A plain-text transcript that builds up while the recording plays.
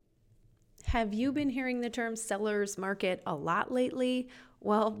Have you been hearing the term seller's market a lot lately?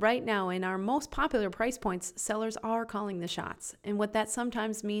 Well, right now in our most popular price points, sellers are calling the shots. And what that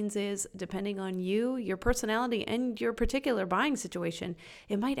sometimes means is, depending on you, your personality, and your particular buying situation,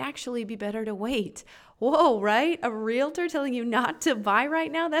 it might actually be better to wait. Whoa, right? A realtor telling you not to buy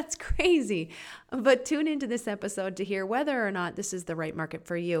right now? That's crazy. But tune into this episode to hear whether or not this is the right market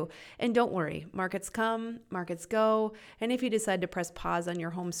for you. And don't worry, markets come, markets go. And if you decide to press pause on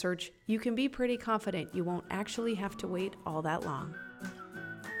your home search, you can be pretty confident you won't actually have to wait all that long.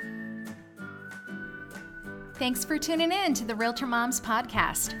 Thanks for tuning in to the Realtor Moms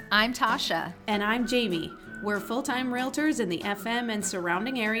Podcast. I'm Tasha. And I'm Jamie. We're full-time realtors in the FM and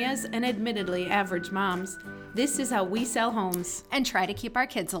surrounding areas and admittedly average moms. This is how we sell homes. And try to keep our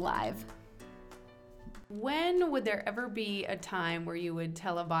kids alive. When would there ever be a time where you would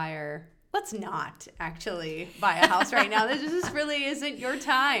tell a buyer, let's not actually buy a house right now? This just really isn't your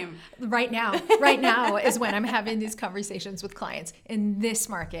time. Right now is when I'm having these conversations with clients in this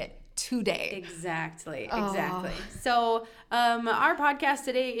market. Today. Exactly. So our podcast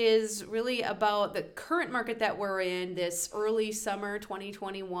today is really about the current market that we're in, this early summer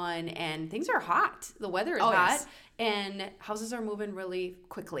 2021, and things are hot. The weather is hot. Yes. And houses are moving really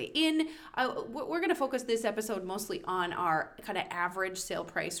quickly. We're going to focus this episode mostly on our kind of average sale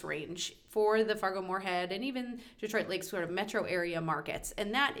price range for the Fargo-Moorhead and even Detroit Lakes sort of metro area markets.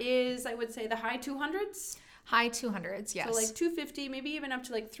 And that is, I would say, the high 200s. High 200s, yes. So like 250, maybe even up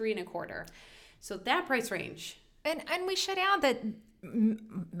to like 3.25. So that price range. And we should add that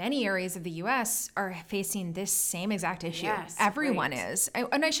many areas of the U.S. are facing this same exact issue. Yes, everyone right. is.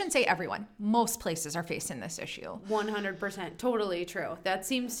 And I shouldn't say everyone. Most places are facing this issue. 100%. Totally true. That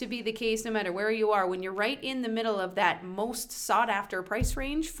seems to be the case no matter where you are. When you're right in the middle of that most sought after price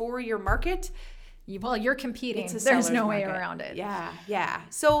range for your market, Well, you're competing. it's a There's seller's no way market. around it. Yeah.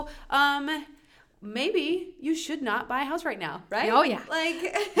 So, maybe you should not buy a house right now, right? Oh, yeah.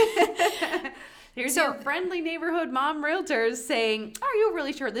 Like, here's your friendly neighborhood mom realtors saying, are you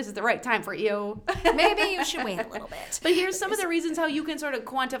really sure this is the right time for you? Maybe you should wait a little bit. But here's some of the reasons how you can sort of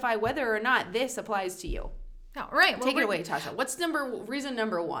quantify whether or not this applies to you. Oh, right. Take it away, Tasha. What's reason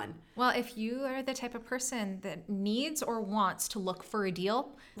number one? Well, if you are the type of person that needs or wants to look for a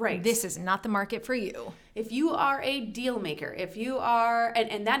deal, right, this is not the market for you. If you are a deal maker, if you are,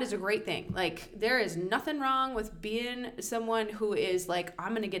 and that is a great thing. Like, there is nothing wrong with being someone who is like,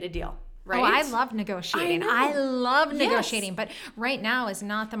 I'm going to get a deal. Right? Oh, I love negotiating. I love negotiating, Yes. but right now is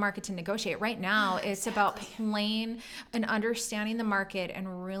not the market to negotiate. Right now, it's about playing and understanding the market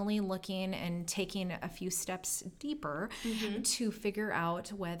and really looking and taking a few steps deeper to figure out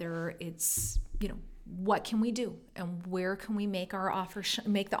whether it's, what can we do and where can we make our offer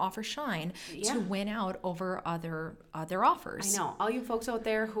make the offer shine to win out over other offers. I know all you folks out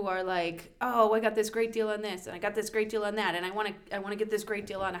there who are like, oh, I got this great deal on this and I got this great deal on that and I want to get this great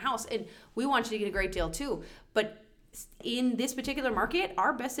deal on a house, and we want you to get a great deal too. But in this particular market,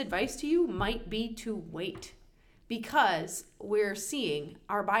 our best advice to you might be to wait, because we're seeing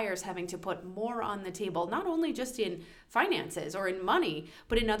our buyers having to put more on the table, not only just in finances or in money,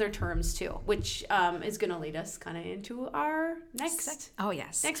 but in other terms too, which is going to lead us kind of into our next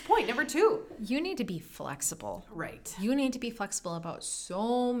point, number two. You need to be flexible. Right. You need to be flexible about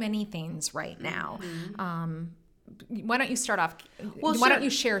so many things right now. Why don't you start off? Well, why don't you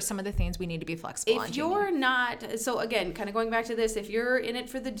share some of the things we need to be flexible on? If you're not, so again, kind of going back to this, if you're in it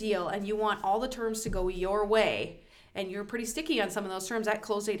for the deal and you want all the terms to go your way, and you're pretty sticky on some of those terms, that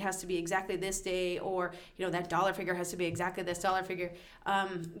close date has to be exactly this day, or that dollar figure has to be exactly this dollar figure,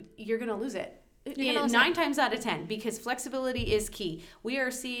 you're going to lose it. 9 times out of 10, because flexibility is key. We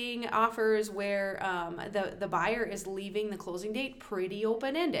are seeing offers where the buyer is leaving the closing date pretty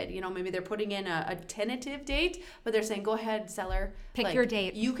open-ended. Maybe they're putting in a tentative date, but they're saying, go ahead, seller. Pick your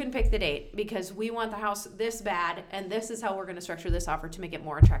date. You can pick the date because we want the house this bad, and this is how we're going to structure this offer to make it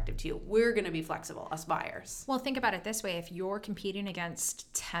more attractive to you. We're going to be flexible, us buyers. Well, think about it this way. If you're competing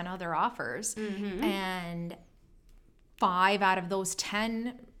against 10 other offers and 5 out of those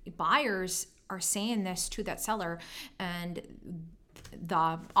 10 buyers are saying this to that seller, and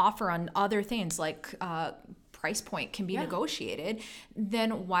the offer on other things like price point can be negotiated,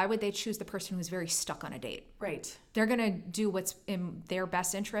 then why would they choose the person who's very stuck on a date? Right. They're going to do what's in their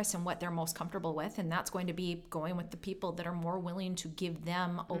best interest and what they're most comfortable with, and that's going to be going with the people that are more willing to give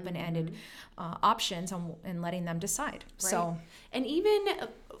them open-ended options and letting them decide. Right. So, and even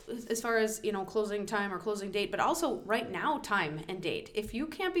as far as, closing time or closing date, but also right now time and date. If you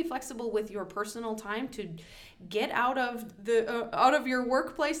can't be flexible with your personal time to get out of your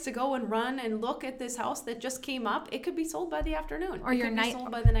workplace to go and run and look at this house that just came up, it could be sold by the afternoon, or your night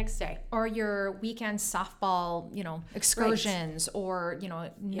sold by the next day, or your weekend softball, excursions, right. Or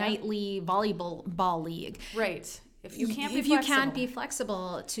nightly volleyball league. Right. If you can't be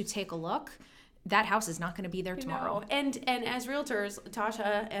flexible to take a look, that house is not going to be there tomorrow. And as realtors,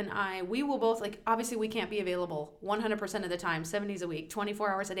 Tasha and I, we will both, obviously we can't be available 100% of the time, 7 days a week,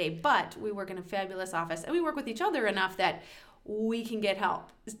 24 hours a day, but we work in a fabulous office and we work with each other enough that we can get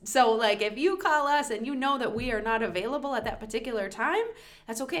help. So if you call us and you know that we are not available at that particular time,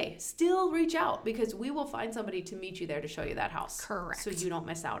 that's okay. Still reach out, because we will find somebody to meet you there to show you that house. Correct. So you don't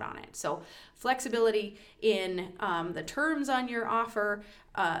miss out on it. So flexibility in the terms on your offer,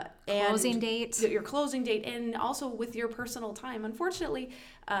 and your closing date, and also with your personal time. Unfortunately,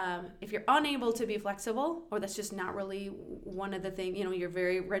 if you're unable to be flexible, or that's just not really one of the things, you're a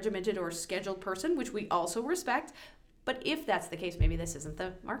very regimented or scheduled person, which we also respect. But if that's the case, maybe this isn't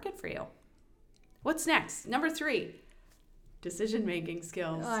the market for you. What's next? Number 3, decision-making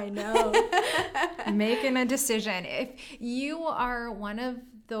skills. I know. Making a decision. If you are one of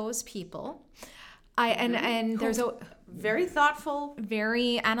those people, there's a very thoughtful,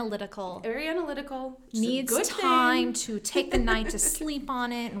 very analytical, needs time to take the night to sleep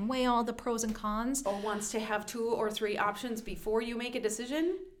on it and weigh all the pros and cons, or wants to have 2 or 3 options before you make a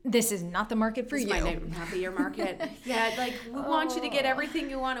decision. This is not the market for you. This might not be your market. We want you to get everything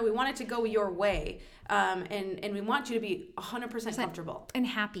you want, and we want it to go your way. And we want you to be 100% comfortable. And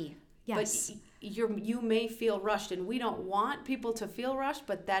happy. Yes. But you may feel rushed, and we don't want people to feel rushed,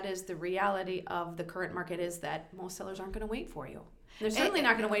 but that is the reality of the current market, is that most sellers aren't going to wait for you. They're certainly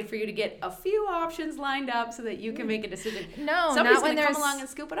not going to wait for you to get a few options lined up so that you can make a decision. No, somebody's going to come along and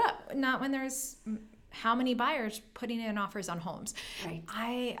scoop it up. Not when there's how many buyers putting in offers on homes. Right.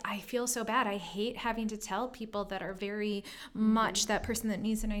 I feel so bad. I hate having to tell people that are very much that person that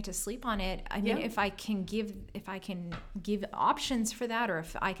needs a night to sleep on it. I mean, if I can give options for that, or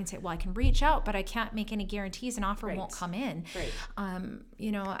if I can say, well, I can reach out, but I can't make any guarantees an offer won't come in. Right.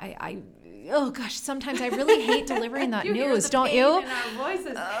 Oh gosh, sometimes I really hate delivering that you news, don't pain you? In our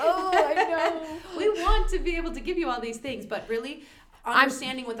voices. Oh, I know. We want to be able to give you all these things, but really,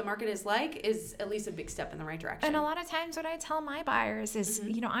 understanding what the market is like is at least a big step in the right direction. And a lot of times what I tell my buyers is,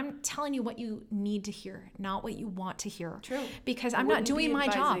 I'm telling you what you need to hear, not what you want to hear. True. Because I'm not doing my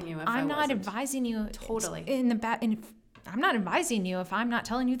job. I'm not advising you totally I'm not advising you if I'm not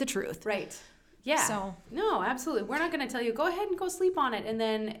telling you the truth. Right. Yeah. So no, absolutely. We're not going to tell you, go ahead and go sleep on it, and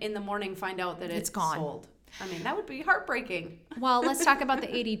then in the morning find out that it's gone. Sold. I mean, that would be heartbreaking. Well, let's talk about the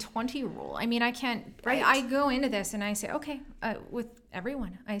 80-20 rule. I mean, I can't, right. I go into this and I say, okay, with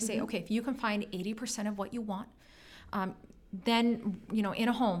everyone, I say, okay, if you can find 80% of what you want, then, in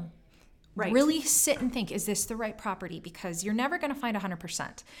a home, really sit and think, is this the right property? Because you're never going to find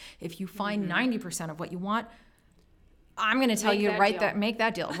 100%. If you find 90% of what you want, I'm going to tell you, make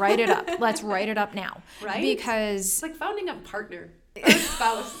that deal. Write it up. Let's write it up now. Right? Because it's like finding a partner or a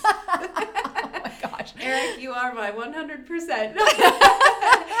spouse. Oh my gosh. Eric, you are my 100%. He's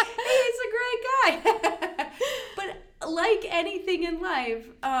a great guy. But like anything in life,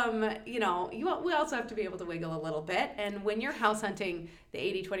 we also have to be able to wiggle a little bit. And when you're house hunting, the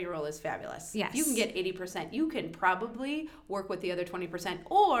 80-20 rule is fabulous. Yes. If you can get 80%, you can probably work with the other 20%,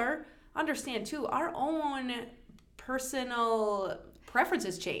 or understand too, our own personal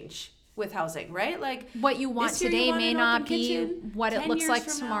preferences change with housing, right? Like what you want today may not be what it looks like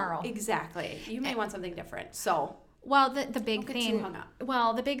tomorrow. Exactly. You may want something different. So, well, the big thing.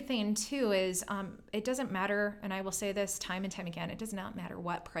 Well, the big thing too is it doesn't matter, and I will say this time and time again. It does not matter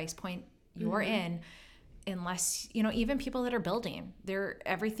what price point you're in, unless even people that are building,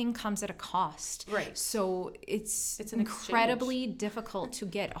 everything comes at a cost. Right. So it's incredibly difficult to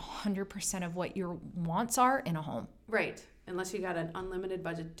get 100% of what your wants are in a home. Right. Unless you got an unlimited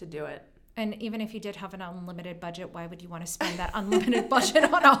budget to do it. And even if you did have an unlimited budget, why would you want to spend that unlimited budget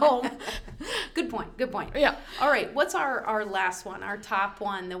on a home? Good point. Yeah. All right. What's our last one, our top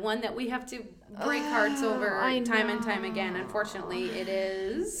one, the one that we have to break hearts over time and time again? Unfortunately, it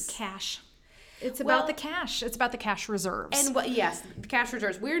is cash. It's about the cash. It's about the cash reserves. And yes, the cash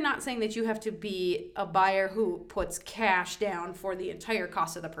reserves. We're not saying that you have to be a buyer who puts cash down for the entire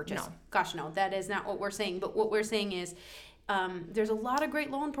cost of the purchase. No. Gosh, no, that is not what we're saying. But what we're saying is, There's a lot of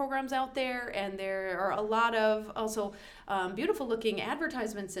great loan programs out there, and there are a lot of also beautiful looking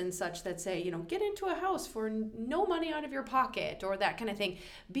advertisements and such that say, get into a house for no money out of your pocket, or that kind of thing.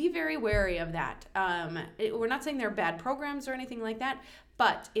 Be very wary of that. We're not saying they're bad programs or anything like that,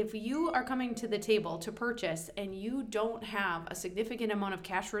 but if you are coming to the table to purchase and you don't have a significant amount of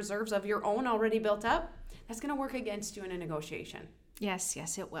cash reserves of your own already built up, that's going to work against you in a negotiation. Yes,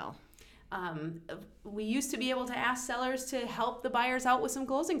 it will. We used to be able to ask sellers to help the buyers out with some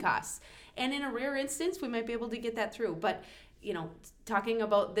closing costs. And in a rare instance, we might be able to get that through. But, talking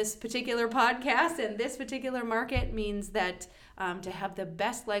about this particular podcast and this particular market means that to have the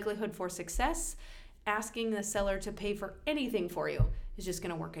best likelihood for success, asking the seller to pay for anything for you is just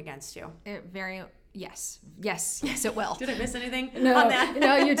going to work against you. Yes, it will. Did I miss anything on No, that?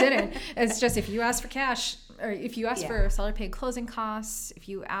 no, you didn't. It's just if you ask for cash, or if you ask for seller paid closing costs, if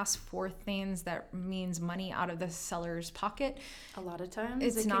you ask for things that means money out of the seller's pocket, a lot of times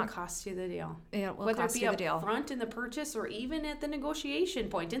it can cost you the deal. It will Whether cost it be you the deal. up front in the purchase or even at the negotiation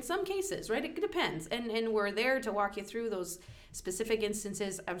point. In some cases, right? It depends. And we're there to walk you through those specific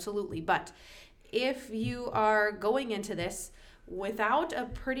instances, absolutely. But if you are going into this without a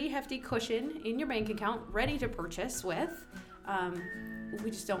pretty hefty cushion in your bank account ready to purchase with,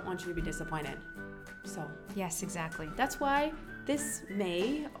 we just don't want you to be disappointed. So yes, exactly. that's why this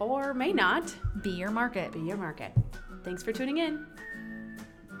may or may not Be your market. be your market. Thanks for tuning in.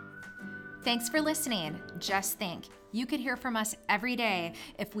 Thanks for listening. Just think, you could hear from us every day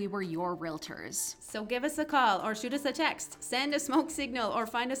if we were your realtors. So give us a call or shoot us a text, send a smoke signal, or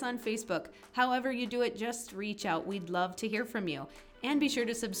find us on Facebook. However you do it, just reach out. We'd love to hear from you. And be sure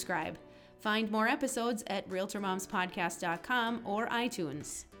to subscribe. Find more episodes at RealtorMomsPodcast.com or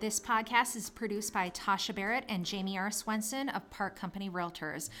iTunes. This podcast is produced by Tasha Barrett and Jamie R. Swenson of Park Company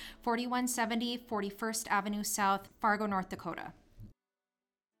Realtors, 4170 41st Avenue South, Fargo, North Dakota.